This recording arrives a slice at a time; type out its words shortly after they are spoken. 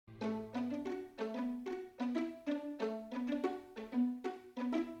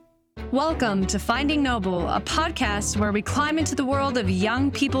Welcome to Finding Noble, a podcast where we climb into the world of young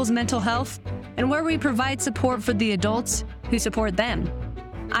people's mental health and where we provide support for the adults who support them.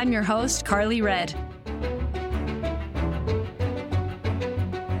 I'm your host, Carly Red.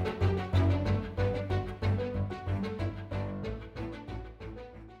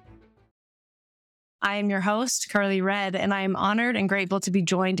 I am your host, Carly Red, and I am honored and grateful to be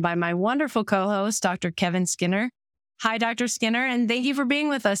joined by my wonderful co-host, Dr. Kevin Skinner. Hi, Dr. Skinner, and thank you for being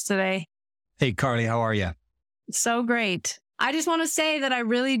with us today. Hey, Carly, how are you? So great. I just want to say that I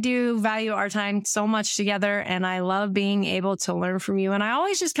really do value our time so much together, and I love being able to learn from you. And I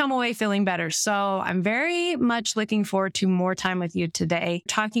always just come away feeling better. So I'm very much looking forward to more time with you today,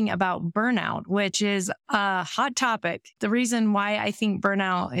 talking about burnout, which is a hot topic. The reason why I think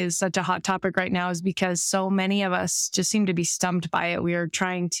burnout is such a hot topic right now is because so many of us just seem to be stumped by it. We are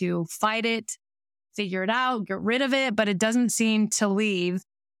trying to fight it, figure it out, get rid of it, but it doesn't seem to leave.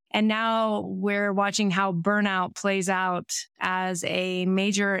 And now we're watching how burnout plays out as a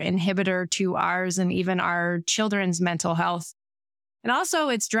major inhibitor to ours and even our children's mental health. And also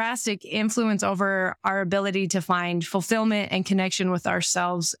its drastic influence over our ability to find fulfillment and connection with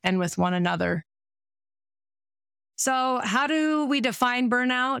ourselves and with one another. So how do we define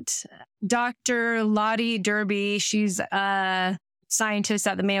burnout? Dr. Lottie Derby, she's a scientist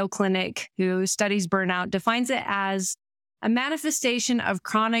at the Mayo Clinic who studies burnout, defines it as a manifestation of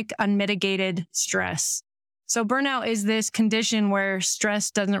chronic unmitigated stress. So burnout is this condition where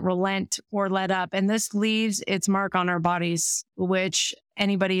stress doesn't relent or let up, and this leaves its mark on our bodies, which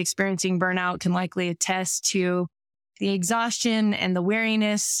anybody experiencing burnout can likely attest to the exhaustion and the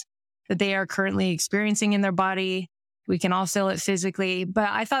weariness that they are currently experiencing in their body. We can all feel it physically, but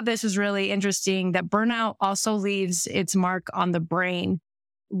I thought this was really interesting that burnout also leaves its mark on the brain.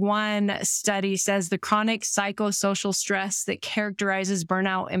 One study says the chronic psychosocial stress that characterizes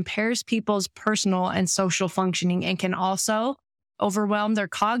burnout impairs people's personal and social functioning and can also overwhelm their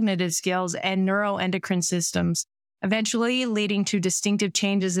cognitive skills and neuroendocrine systems, eventually leading to distinctive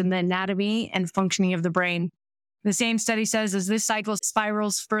changes in the anatomy and functioning of the brain. The same study says as this cycle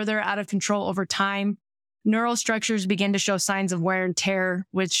spirals further out of control over time, neural structures begin to show signs of wear and tear,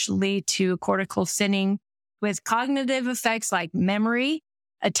 which lead to cortical thinning with cognitive effects like memory,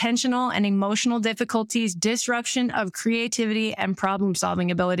 attentional and emotional difficulties, disruption of creativity and problem-solving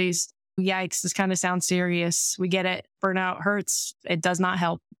abilities. Yikes, this kind of sounds serious. We get it. Burnout hurts. It does not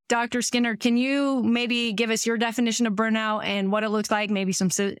help. Dr. Skinner, can you maybe give us your definition of burnout and what it looks like, maybe some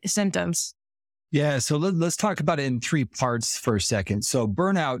symptoms? Yeah, so let's talk about it in three parts for a second. So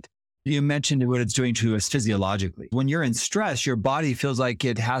burnout, you mentioned what it's doing to us physiologically. When you're in stress, your body feels like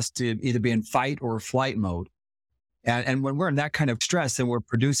it has to either be in fight or flight mode. And when we're in that kind of stress and we're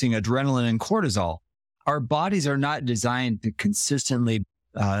producing adrenaline and cortisol, our bodies are not designed to consistently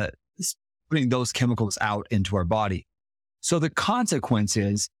putting those chemicals out into our body. So the consequence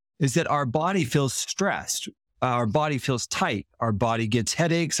is that our body feels stressed. Our body feels tight. Our body gets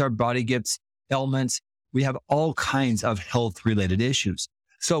headaches. Our body gets ailments. We have all kinds of health-related issues.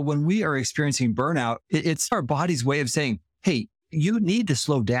 So when we are experiencing burnout, it's our body's way of saying, hey, you need to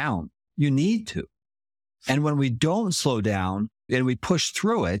slow down. You need to. And when we don't slow down and we push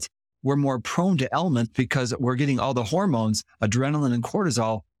through it, we're more prone to ailments because we're getting all the hormones, adrenaline and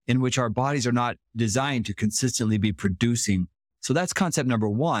cortisol, in which our bodies are not designed to consistently be producing. So that's concept number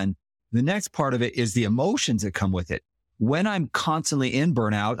one. The next part of it is the emotions that come with it. When I'm constantly in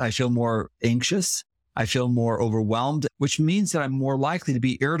burnout, I feel more anxious. I feel more overwhelmed, which means that I'm more likely to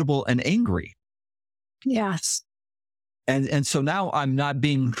be irritable and angry. Yes. And so now I'm not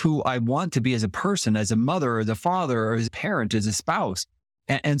being who I want to be as a person, as a mother, as a father, or as a parent, as a spouse.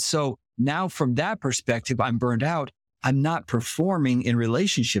 And so now from that perspective, I'm burned out. I'm not performing in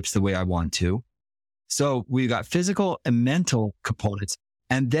relationships the way I want to. So we've got physical and mental components.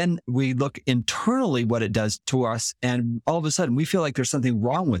 And then we look internally what it does to us. And all of a sudden we feel like there's something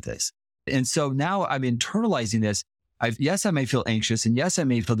wrong with this. And so now I'm internalizing this. Yes, I may feel anxious and yes, I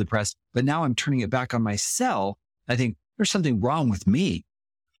may feel depressed, but now I'm turning it back on myself. I think there's something wrong with me.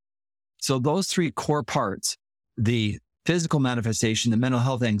 So those three core parts, the physical manifestation, the mental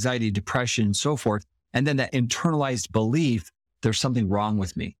health, anxiety, depression, and so forth, and then that internalized belief, there's something wrong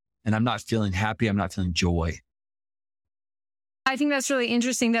with me and I'm not feeling happy. I'm not feeling joy. I think that's really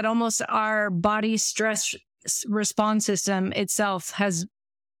interesting that almost our body stress response system itself has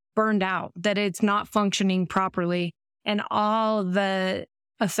burned out, that it's not functioning properly, and all the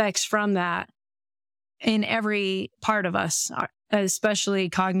effects from that in every part of us, especially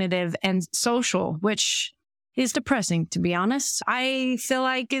cognitive and social, which is depressing, to be honest. I feel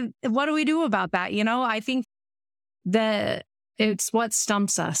like, what do we do about that? I think the It's what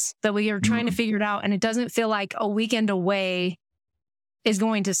stumps us that we are trying to figure it out. And it doesn't feel like a weekend away is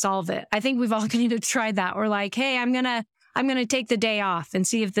going to solve it. I think we've all need to try that. We're like, hey, I'm going to take the day off and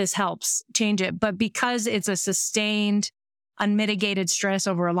see if this helps change it. But because it's a sustained, unmitigated stress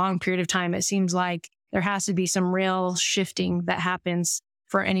over a long period of time, it seems like there has to be some real shifting that happens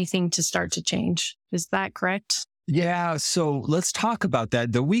for anything to start to change. Is that correct? Yeah. So let's talk about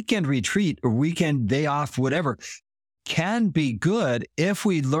that. The weekend retreat or weekend day off, whatever, can be good if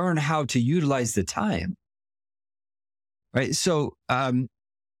we learn how to utilize the time. Right. So,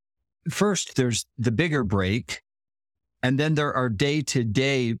 first there's the bigger break, and then there are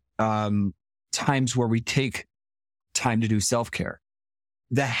day-to-day, times where we take time to do self-care.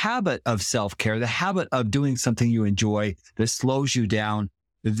 The habit of self-care, the habit of doing something you enjoy that slows you down,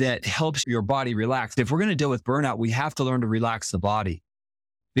 that helps your body relax. If we're going to deal with burnout, we have to learn to relax the body,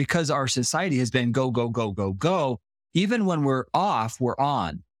 because our society has been go, go, go, go, go. Even when we're off, we're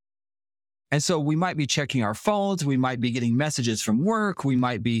on. And so we might be checking our phones. We might be getting messages from work. We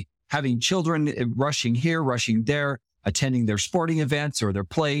might be having children rushing here, rushing there, attending their sporting events or their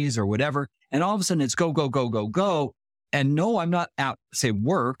plays or whatever. And all of a sudden it's go, go, go, go, go. And no, I'm not out, say,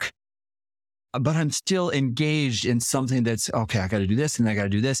 work, but I'm still engaged in something that's, okay, I got to do this and I got to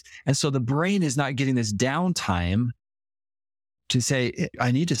do this. And so the brain is not getting this downtime to say,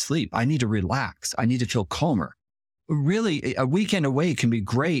 I need to sleep. I need to relax. I need to feel calmer. Really, a weekend away can be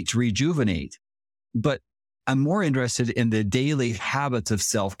great to rejuvenate, but I'm more interested in the daily habits of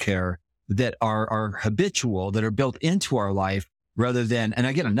self-care that are habitual, that are built into our life, rather than, and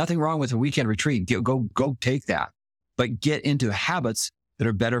again, nothing wrong with a weekend retreat. Go take that, but get into habits that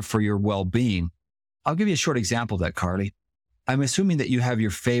are better for your well-being. I'll give you a short example of that, Carly. I'm assuming that you have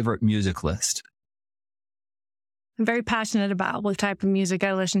your favorite music list. I'm very passionate about what type of music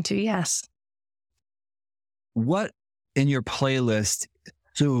I listen to. Yes. What in your playlist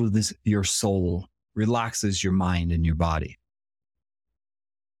soothes your soul, relaxes your mind and your body?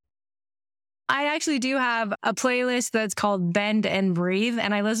 I actually do have a playlist that's called Bend and Breathe,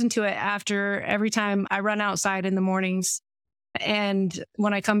 and I listen to it after every time I run outside in the mornings. And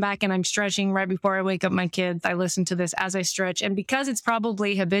when I come back and I'm stretching right before I wake up my kids, I listen to this as I stretch. And because it's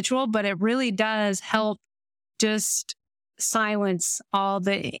probably habitual, but it really does help just silence all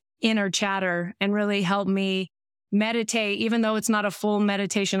the inner chatter and really help me meditate, even though it's not a full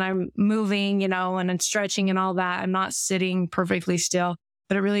meditation. I'm moving, and I'm stretching and all that. I'm not sitting perfectly still,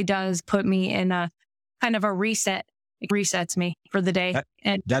 but it really does put me in a kind of a reset. It resets me for the day.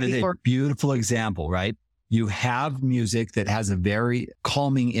 That is a beautiful example, right? You have music that has a very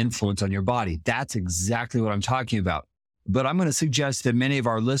calming influence on your body. That's exactly what I'm talking about. But I'm going to suggest that many of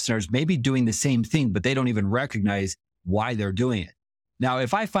our listeners may be doing the same thing, but they don't even recognize why they're doing it. Now,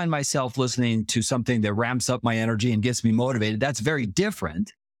 if I find myself listening to something that ramps up my energy and gets me motivated, that's very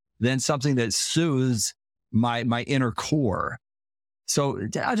different than something that soothes my inner core. So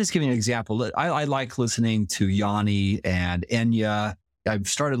I'll just give you an example. I like listening to Yanni and Enya. I've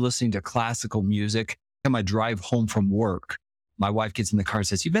started listening to classical music. On my drive home from work, my wife gets in the car and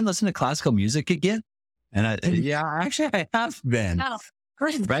says, "You've been listening to classical music again?" And yeah, actually I have been. Oh,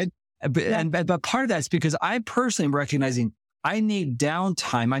 great. Right? But part of that's because I personally am recognizing I need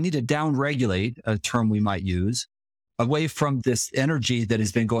downtime. I need to downregulate, a term we might use, away from this energy that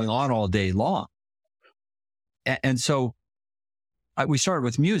has been going on all day long. And so we started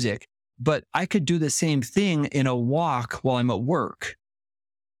with music, but I could do the same thing in a walk while I'm at work.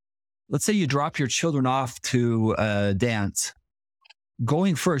 Let's say you drop your children off to dance.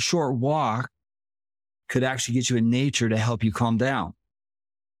 Going for a short walk could actually get you in nature to help you calm down.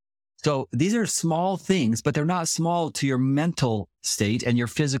 So these are small things, but they're not small to your mental state and your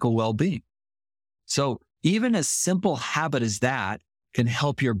physical well-being. So even a simple habit as that can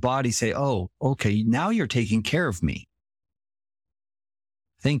help your body say, oh, okay, now you're taking care of me.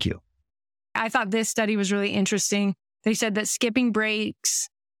 Thank you. I thought this study was really interesting. They said that skipping breaks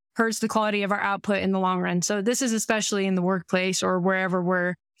hurts the quality of our output in the long run. So this is especially in the workplace or wherever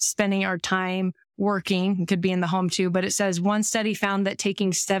we're spending our time working. It could be in the home too, but it says one study found that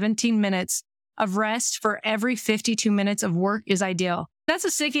taking 17 minutes of rest for every 52 minutes of work is ideal. That's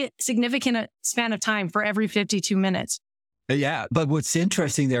a significant span of time for every 52 minutes. Yeah. But what's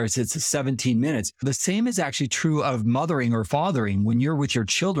interesting there is it's 17 minutes. The same is actually true of mothering or fathering. When you're with your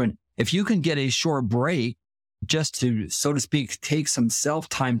children, if you can get a short break just to, so to speak, take some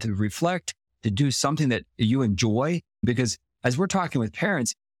self-time to reflect, to do something that you enjoy, because as we're talking with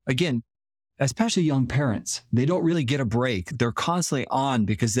parents, again, especially young parents, they don't really get a break. They're constantly on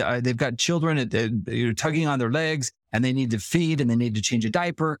because they've got children tugging on their legs and they need to feed and they need to change a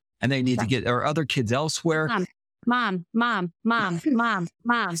diaper and they need to get our other kids elsewhere. mom, mom, mom, mom,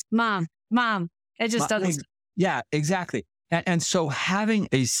 mom, mom, mom. It just doesn't. Yeah, exactly. And so having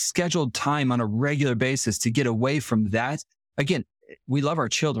a scheduled time on a regular basis to get away from that, again, we love our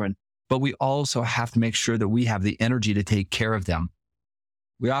children, but we also have to make sure that we have the energy to take care of them.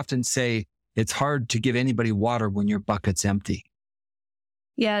 We often say it's hard to give anybody water when your bucket's empty.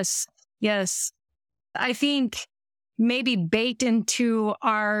 Yes. Yes. I think maybe baked into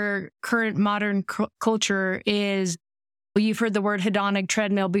our current modern culture is, you've heard the word hedonic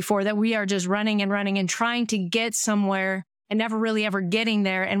treadmill before, that we are just running and trying to get somewhere and never really ever getting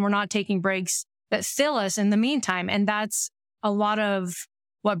there. And we're not taking breaks that fill us in the meantime. And that's a lot of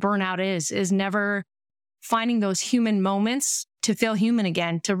what burnout is never finding those human moments to feel human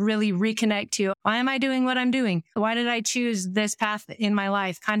again, to really reconnect to, why am I doing what I'm doing? Why did I choose this path in my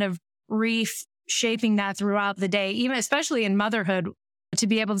life? Kind of reshaping that throughout the day, even especially in motherhood, to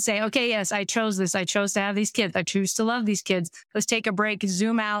be able to say, okay, yes, I chose this. I chose to have these kids. I choose to love these kids. Let's take a break,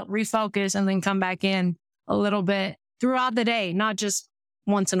 zoom out, refocus, and then come back in a little bit throughout the day, not just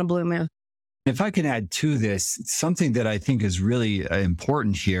once in a blue moon. If I can add to this, something that I think is really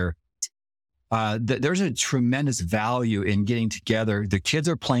important here, there's a tremendous value in getting together. The kids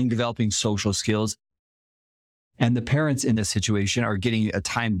are playing, developing social skills, and the parents in this situation are getting a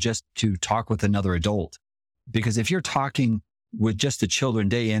time just to talk with another adult. Because if you're talking with just the children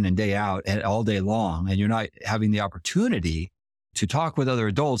day in and day out and all day long, and you're not having the opportunity to talk with other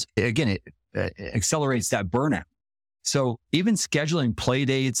adults, again, it accelerates that burnout. So even scheduling play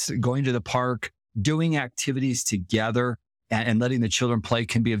dates, going to the park, doing activities together and letting the children play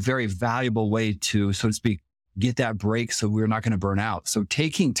can be a very valuable way to, so to speak, get that break so we're not going to burn out. So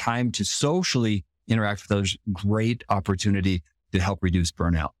taking time to socially interact with others, great opportunity to help reduce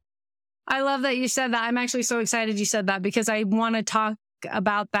burnout. I love that you said that. I'm actually so excited you said that, because I want to talk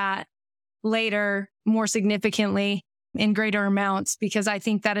about that later more significantly in greater amounts, because I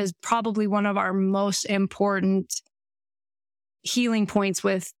think that is probably one of our most important healing points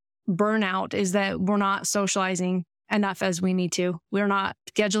with burnout, is that we're not socializing enough as we need to. We're not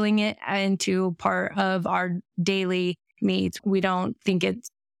scheduling it into part of our daily needs. We don't think it's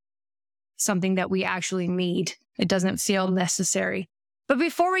something that we actually need. It doesn't feel necessary. But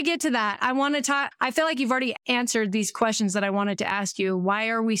before we get to that, I want to talk, I feel like you've already answered these questions that I wanted to ask you. Why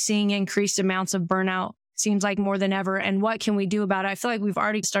are we seeing increased amounts of burnout? Seems like more than ever. And what can we do about it? I feel like we've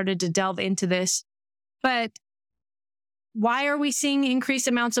already started to delve into this, but why are we seeing increased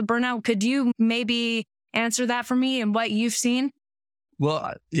amounts of burnout? Could you maybe answer that for me and what you've seen?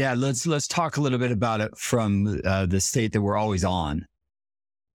 Well, yeah, let's talk a little bit about it from the state that we're always on.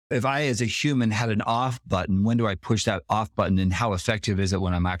 If I, as a human, had an off button, when do I push that off button, and how effective is it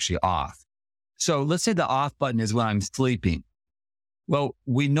when I'm actually off? So let's say the off button is when I'm sleeping. Well,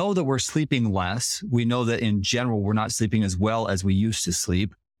 we know that we're sleeping less. We know that in general, we're not sleeping as well as we used to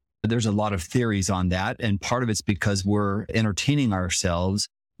sleep. There's a lot of theories on that. And part of it's because we're entertaining ourselves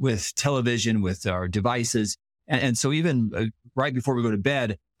with television, with our devices. And so even right before we go to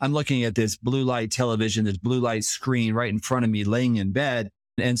bed, I'm looking at this blue light television, this blue light screen right in front of me, laying in bed.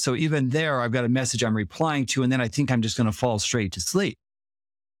 And so even there, I've got a message I'm replying to, and then I think I'm just going to fall straight to sleep.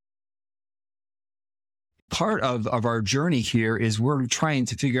 Part of our journey here is we're trying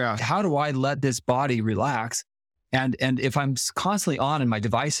to figure out, how do I let this body relax? And if I'm constantly on and my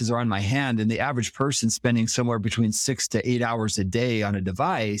devices are on my hand, and the average person spending somewhere between 6 to 8 hours a day on a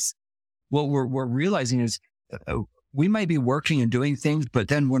device, what we're realizing is we might be working and doing things, but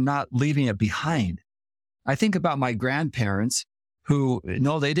then we're not leaving it behind. I think about my grandparents who,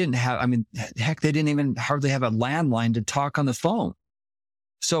 no, they didn't have, I mean, heck, they didn't even hardly have a landline to talk on the phone.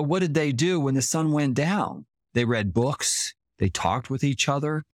 So what did they do when the sun went down? They read books. They talked with each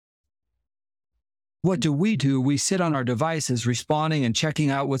other. What do? We sit on our devices responding and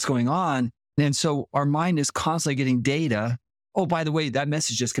checking out what's going on. And so our mind is constantly getting data. Oh, by the way, that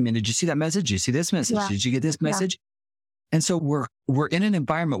message just came in. Did you see that message? Did you see this message? Yeah. Did you get this message? Yeah. And so we're in an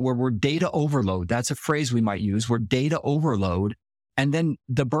environment where we're data overload. That's a phrase we might use. We're data overload. And then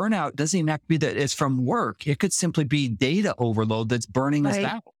the burnout doesn't even have to be that it's from work. It could simply be data overload that's burning us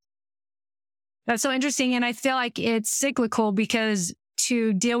out. That's so interesting. And I feel like it's cyclical, because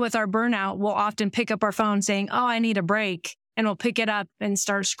to deal with our burnout, we'll often pick up our phone saying, oh, I need a break. And we'll pick it up and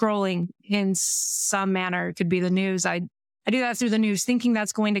start scrolling in some manner. It could be the news. I do that through the news, thinking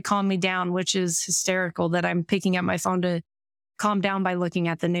that's going to calm me down, which is hysterical that I'm picking up my phone to calm down by looking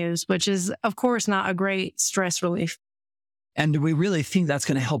at the news, which is, of course, not a great stress relief. And do we really think that's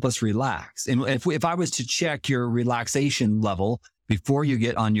going to help us relax? And if I was to check your relaxation level before you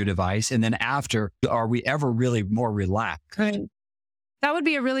get on your device and then after, are we ever really more relaxed? Right. That would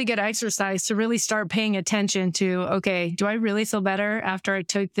be a really good exercise to really start paying attention to, okay, do I really feel better after I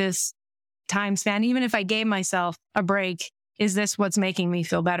took this time span? Even if I gave myself a break, is this what's making me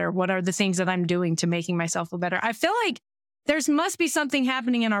feel better? What are the things that I'm doing to making myself feel better? I feel like must be something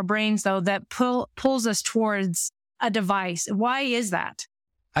happening in our brains, though, that pulls us towards a device. Why is that?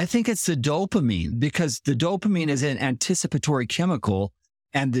 I think it's the dopamine, because the dopamine is an anticipatory chemical,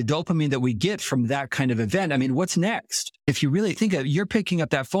 and the dopamine that we get from that kind of event. I mean, what's next? If you really think of it, you're picking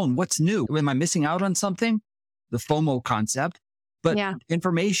up that phone. What's new? Am I missing out on something? The FOMO concept. But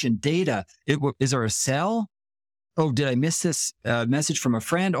information, data, is there a sell? Oh, did I miss this message from a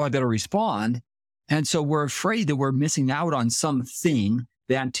friend? Oh, I better respond. And so we're afraid that we're missing out on something.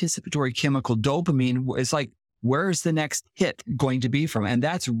 The anticipatory chemical dopamine is like, where's the next hit going to be from? And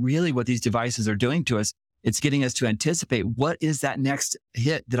that's really what these devices are doing to us. It's getting us to anticipate, what is that next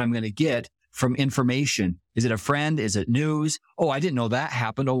hit that I'm going to get from information? Is it a friend? Is it news? Oh, I didn't know that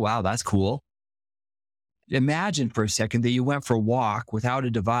happened. Oh, wow, that's cool. Imagine for a second that you went for a walk without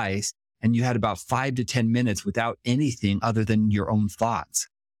a device and you had about 5 to 10 minutes without anything other than your own thoughts.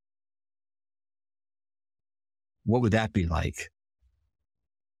 What would that be like?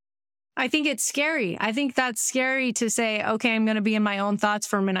 I think it's scary. I think that's scary to say, okay, I'm going to be in my own thoughts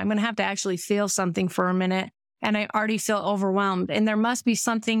for a minute. I'm going to have to actually feel something for a minute. And I already feel overwhelmed. And there must be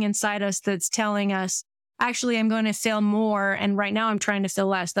something inside us that's telling us, actually, I'm going to feel more. And right now I'm trying to feel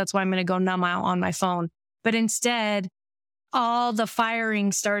less. That's why I'm going to go numb out on my phone. But instead, all the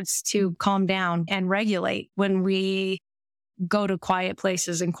firing starts to calm down and regulate when we go to quiet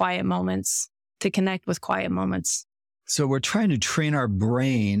places and quiet moments to connect with quiet moments. So we're trying to train our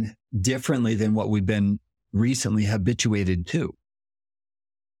brain differently than what we've been recently habituated to.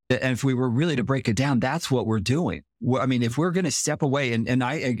 And if we were really to break it down, that's what we're doing. I mean, if we're going to step away, and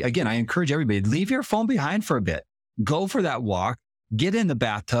I encourage everybody, leave your phone behind for a bit, go for that walk, get in the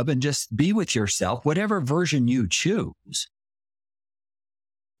bathtub and just be with yourself, whatever version you choose.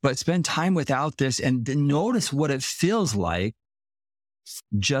 But spend time without this and notice what it feels like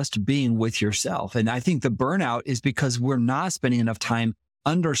just being with yourself. And I think the burnout is because we're not spending enough time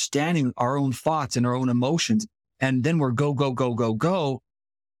understanding our own thoughts and our own emotions. And then we're go, go, go, go, go.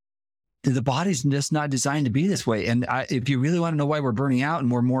 The body's just not designed to be this way. And if you really want to know why we're burning out and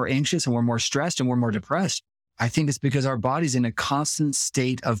we're more anxious and we're more stressed and we're more depressed, I think it's because our body's in a constant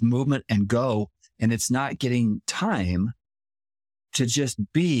state of movement and go, and it's not getting time to just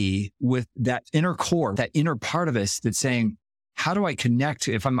be with that inner core, that inner part of us that's saying, how do I connect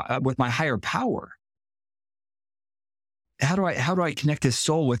if I'm with my higher power? How do I connect this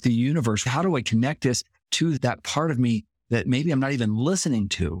soul with the universe? How do I connect this to that part of me that maybe I'm not even listening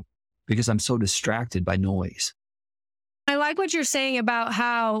to because I'm so distracted by noise? I like what you're saying about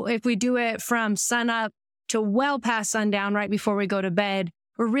how if we do it from sunup to well past sundown, right before we go to bed,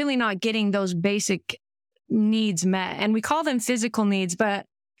 we're really not getting those basic needs met. And we call them physical needs, but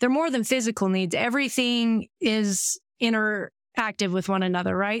they're more than physical needs. Everything is interactive with one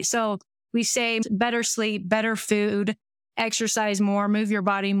another, right? So we say better sleep, better food, exercise more, move your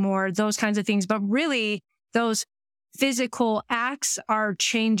body more, those kinds of things. But really, those physical acts are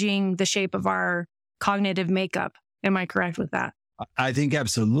changing the shape of our cognitive makeup. Am I correct with that? I think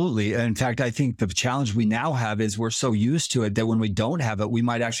absolutely. In fact, I think the challenge we now have is we're so used to it that when we don't have it, we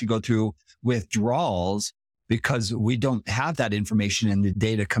might actually go through withdrawals because we don't have that information and the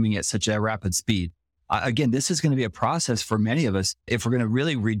data coming at such a rapid speed. Again, this is going to be a process for many of us. If we're going to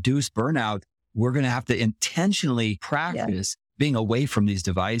really reduce burnout, we're going to have to intentionally practice being away from these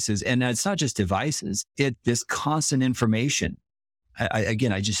devices. And it's not just devices, it's this constant information.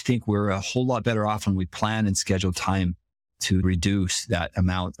 I just think we're a whole lot better off when we plan and schedule time to reduce that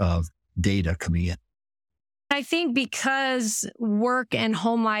amount of data coming in. I think because work and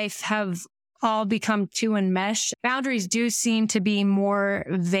home life have all become too enmeshed, boundaries do seem to be more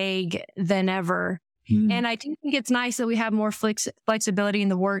vague than ever. And I do think it's nice that we have more flexibility in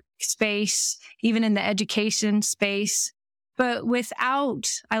the workspace, even in the education space. But without,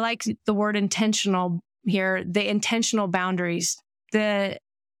 I like the word intentional here, the intentional boundaries, the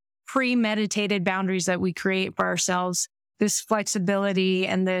premeditated boundaries that we create for ourselves, this flexibility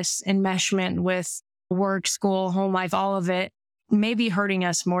and this enmeshment with work, school, home life, all of it may be hurting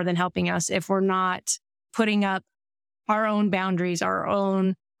us more than helping us if we're not putting up our own boundaries, our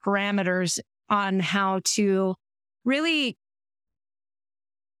own parameters on how to really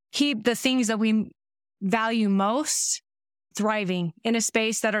keep the things that we value most thriving in a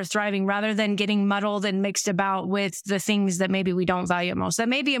space that are thriving rather than getting muddled and mixed about with the things that maybe we don't value most. That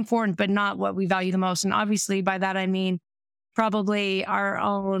may be important, but not what we value the most. And obviously by that, I mean probably our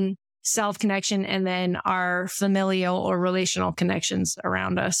own self connection and then our familial or relational connections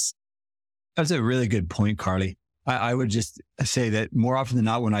around us. That's a really good point, Carly. I would just say that more often than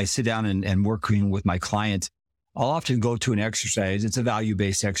not, when I sit down and working with my clients, I'll often go to an exercise. It's a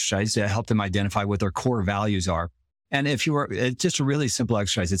value-based exercise to help them identify what their core values are. And if you were, it's just a really simple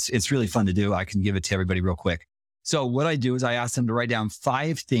exercise. It's really fun to do. I can give it to everybody real quick. So what I do is I ask them to write down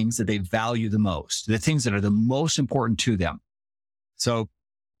 5 things that they value the most, the things that are the most important to them. So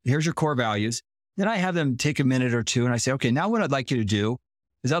here's your core values. Then I have them take a minute or two and I say, okay, now what I'd like you to do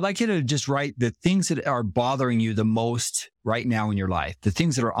is I'd like you to just write the things that are bothering you the most right now in your life, the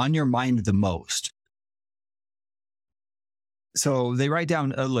things that are on your mind the most. So they write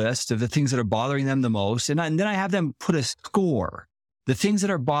down a list of the things that are bothering them the most. And then I have them put a score, the things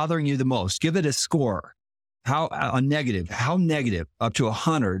that are bothering you the most, give it a score. How negative up to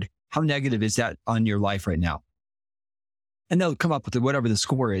 100, how negative is that on your life right now? And they'll come up with whatever the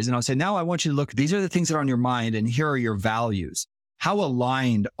score is. And I'll say, now I want you to look, these are the things that are on your mind and here are your values. How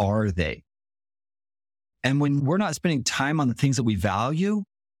aligned are they? And when we're not spending time on the things that we value,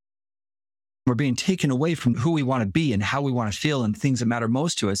 we're being taken away from who we want to be and how we want to feel and things that matter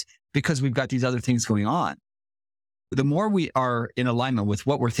most to us because we've got these other things going on. The more we are in alignment with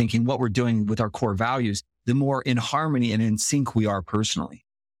what we're thinking, what we're doing with our core values, the more in harmony and in sync we are personally.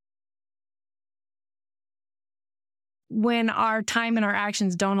 When our time and our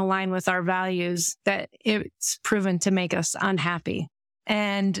actions don't align with our values, that it's proven to make us unhappy.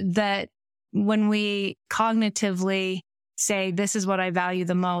 And that when we cognitively say, this is what I value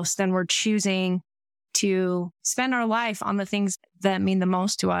the most, then we're choosing to spend our life on the things that mean the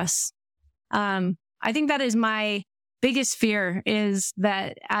most to us. I think that is my biggest fear, is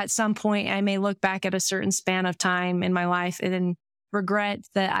that at some point I may look back at a certain span of time in my life and then regret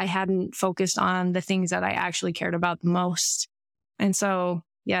that I hadn't focused on the things that I actually cared about the most. And so,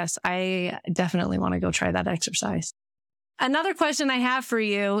 yes, I definitely want to go try that exercise. Another question I have for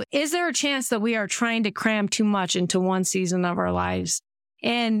you, is there a chance that we are trying to cram too much into one season of our lives?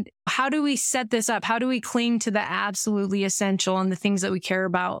 And how do we set this up? How do we cling to the absolutely essential and the things that we care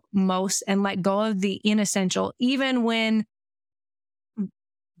about most and let go of the inessential, even when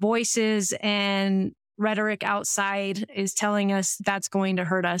voices and rhetoric outside is telling us that's going to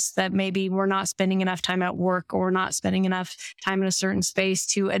hurt us, that maybe we're not spending enough time at work or not spending enough time in a certain space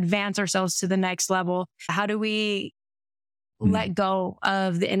to advance ourselves to the next level? How do we let go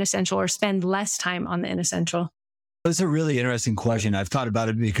of the inessential or spend less time on the inessential? That's a really interesting question. I've thought about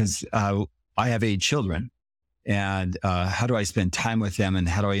it because I have 8 children. And how do I spend time with them and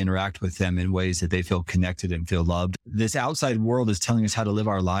how do I interact with them in ways that they feel connected and feel loved? This outside world is telling us how to live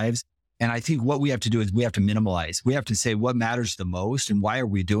our lives. And I think what we have to do is we have to minimalize. We have to say what matters the most and why are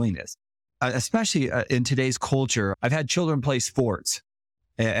we doing this? Especially in today's culture, I've had children play sports.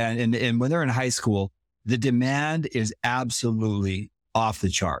 And when they're in high school, the demand is absolutely off the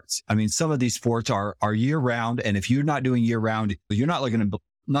charts. I mean, some of these sports are year round. And if you're not doing year round, you're not going to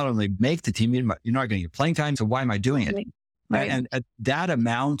not only make the team, you're not going to get playing time. So why am I doing it? Right. And that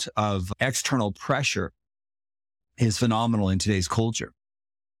amount of external pressure is phenomenal in today's culture.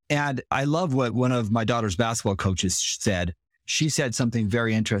 And I love what one of my daughter's basketball coaches said. She said something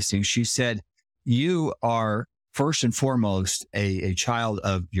very interesting. She said, you are first and foremost a child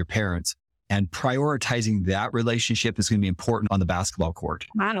of your parents, and prioritizing that relationship is going to be important on the basketball court.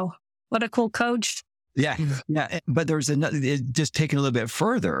 Wow. What a cool coach. Yeah. Yeah. But there's another, just taking a little bit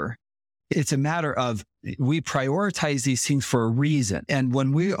further, it's a matter of we prioritize these things for a reason. And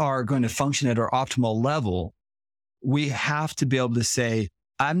when we are going to function at our optimal level, we have to be able to say,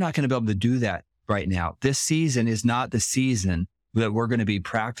 I'm not going to be able to do that right now. This season is not the season that we're going to be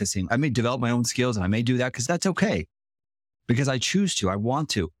practicing. I may develop my own skills and I may do that because that's okay, because I choose to, I want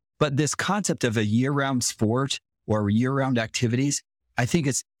to. But this concept of a year-round sport or year-round activities, I think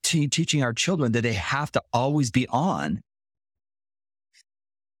it's teaching our children that they have to always be on.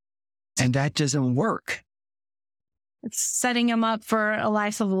 And that doesn't work. It's setting them up for a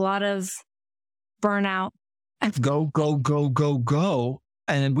life of a lot of burnout. Go, go, go, go, go.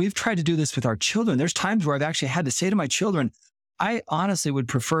 And we've tried to do this with our children. There's times where I've actually had to say to my children, I honestly would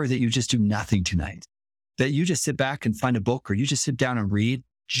prefer that you just do nothing tonight, that you just sit back and find a book or you just sit down and read.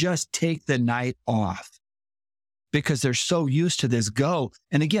 Just take the night off, because they're so used to this go.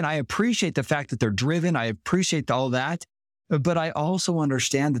 And again, I appreciate the fact that they're driven. I appreciate all that. But I also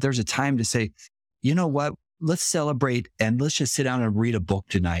understand that there's a time to say, you know what? Let's celebrate and let's just sit down and read a book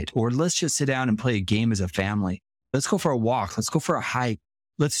tonight, or let's just sit down and play a game as a family. Let's go for a walk. Let's go for a hike.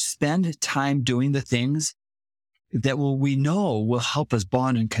 Let's spend time doing the things that we know will help us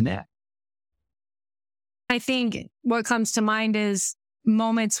bond and connect. I think what comes to mind is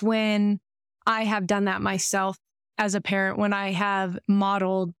moments when I have done that myself as a parent, when I have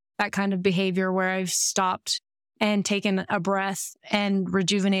modeled that kind of behavior where I've stopped and taken a breath and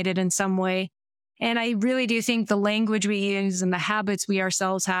rejuvenated in some way. And I really do think the language we use and the habits we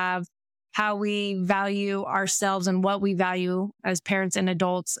ourselves have, how we value ourselves and what we value as parents and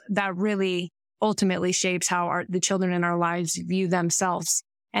adults, that really ultimately shapes how the children in our lives view themselves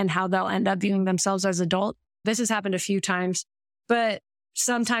and how they'll end up viewing themselves as adults. This has happened a few times, but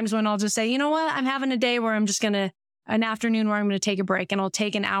sometimes when I'll just say, you know what, I'm having a day where I'm just an afternoon where I'm going to take a break, and I'll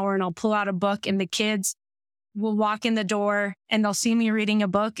take an hour and I'll pull out a book, and the kids will walk in the door and they'll see me reading a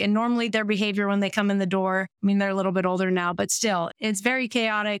book. And normally their behavior when they come in the door, I mean, they're a little bit older now, but still it's very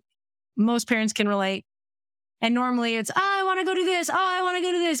chaotic. Most parents can relate. And normally it's, oh, I want to go do this. Oh, I want to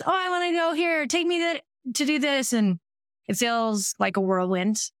go do this. Oh, I want to go here. Take me to do this. And it feels like a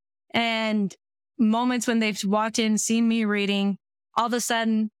whirlwind. And moments when they've walked in, seen me reading, all of a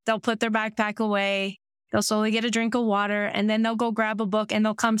sudden they'll put their backpack away. They'll slowly get a drink of water, and then they'll go grab a book and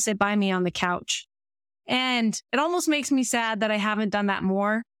they'll come sit by me on the couch. And it almost makes me sad that I haven't done that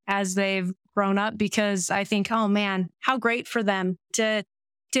more as they've grown up, because I think, oh man, how great for them to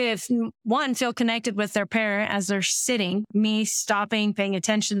one, feel connected with their parent as they're sitting, me stopping, paying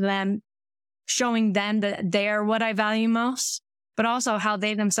attention to them, showing them that they're what I value most, but also how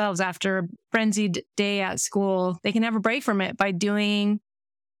they themselves, after a frenzied day at school, they can have a break from it by doing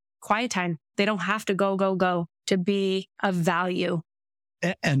quiet time. They don't have to go to be of value.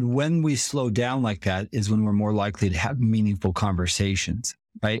 And when we slow down like that is when we're more likely to have meaningful conversations,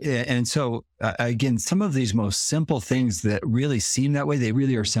 right? And so, again, some of these most simple things that really seem that way, they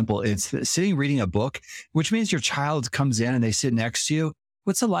really are simple. It's sitting, reading a book, which means your child comes in and they sit next to you.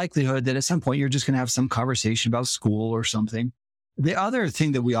 What's the likelihood that at some point you're just going to have some conversation about school or something? The other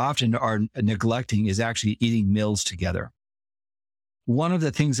thing that we often are neglecting is actually eating meals together. One of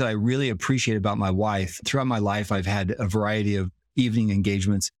the things that I really appreciate about my wife, throughout my life, I've had a variety of evening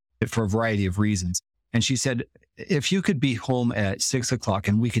engagements for a variety of reasons. And she said, if you could be home at 6 o'clock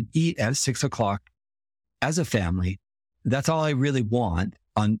and we could eat at 6 o'clock as a family, that's all I really want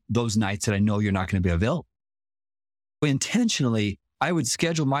on those nights that I know you're not going to be available. Intentionally, I would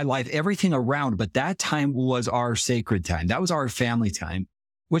schedule my life, everything around, but that time was our sacred time. That was our family time,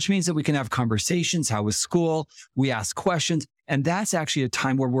 which means that we can have conversations. How was school? We ask questions. And that's actually a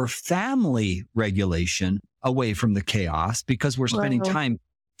time where we're family regulation away from the chaos, because we're spending time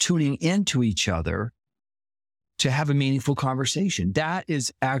tuning into each other to have a meaningful conversation. That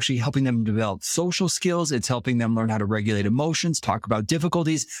is actually helping them develop social skills. It's helping them learn how to regulate emotions, talk about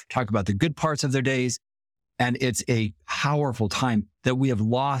difficulties, talk about the good parts of their days. And it's a powerful time that we have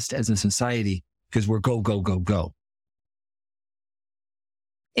lost as a society because we're go.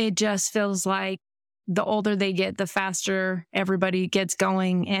 It just feels like the older they get, the faster everybody gets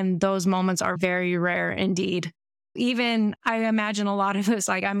going. And those moments are very rare indeed. Even I imagine a lot of us,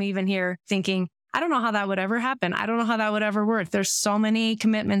 like I'm even here thinking, I don't know how that would ever happen. I don't know how that would ever work. There's so many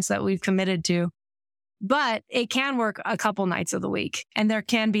commitments that we've committed to, but it can work a couple nights of the week. And there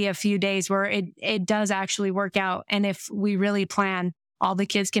can be a few days where it does actually work out. And if we really plan, all the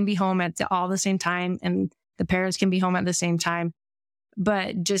kids can be home at all the same time and the parents can be home at the same time.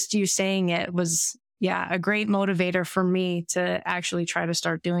 But just you saying it was, a great motivator for me to actually try to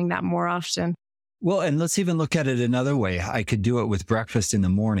start doing that more often. Well, and let's even look at it another way. I could do it with breakfast in the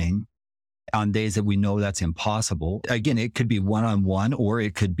morning on days that we know that's impossible. Again, it could be one-on-one or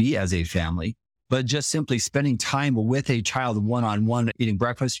it could be as a family, but just simply spending time with a child one-on-one, eating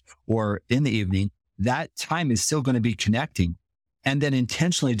breakfast or in the evening, that time is still going to be connecting, and then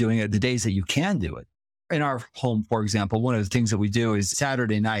intentionally doing it the days that you can do it. In our home, for example, one of the things that we do is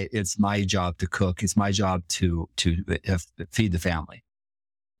Saturday night, it's my job to cook. It's my job to feed the family.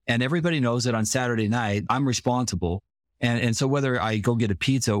 And everybody knows that on Saturday night, I'm responsible. And so whether I go get a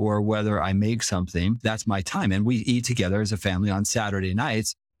pizza or whether I make something, that's my time. And we eat together as a family on Saturday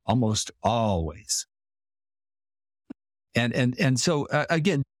nights, almost always. And so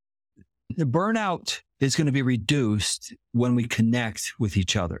again, the burnout is going to be reduced when we connect with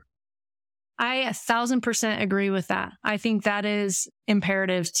each other. I 1,000% agree with that. I think that is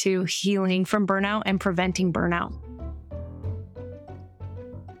imperative to healing from burnout and preventing burnout.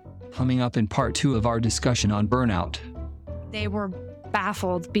 Coming up in part 2 of our discussion on burnout. They were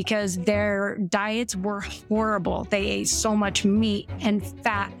baffled because their diets were horrible. They ate so much meat and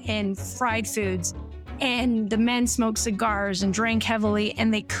fat and fried foods. And the men smoked cigars and drank heavily,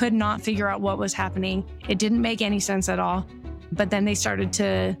 and they could not figure out what was happening. It didn't make any sense at all. But then they started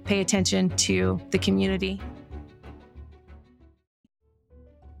to pay attention to the community.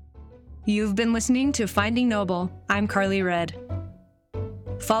 You've been listening to Finding Noble. I'm Carly Red.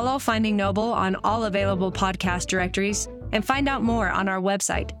 Follow Finding Noble on all available podcast directories and find out more on our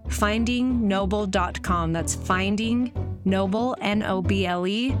website, findingnoble.com. That's findingnoble,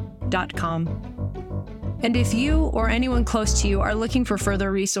 Noble.com. And if you or anyone close to you are looking for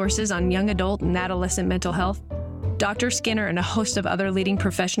further resources on young adult and adolescent mental health, Dr. Skinner and a host of other leading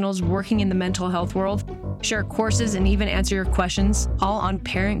professionals working in the mental health world share courses and even answer your questions, all on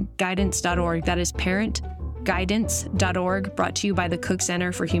parentguidance.org. That is parentguidance.org, brought to you by the Cook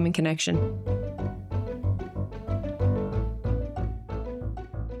Center for Human Connection.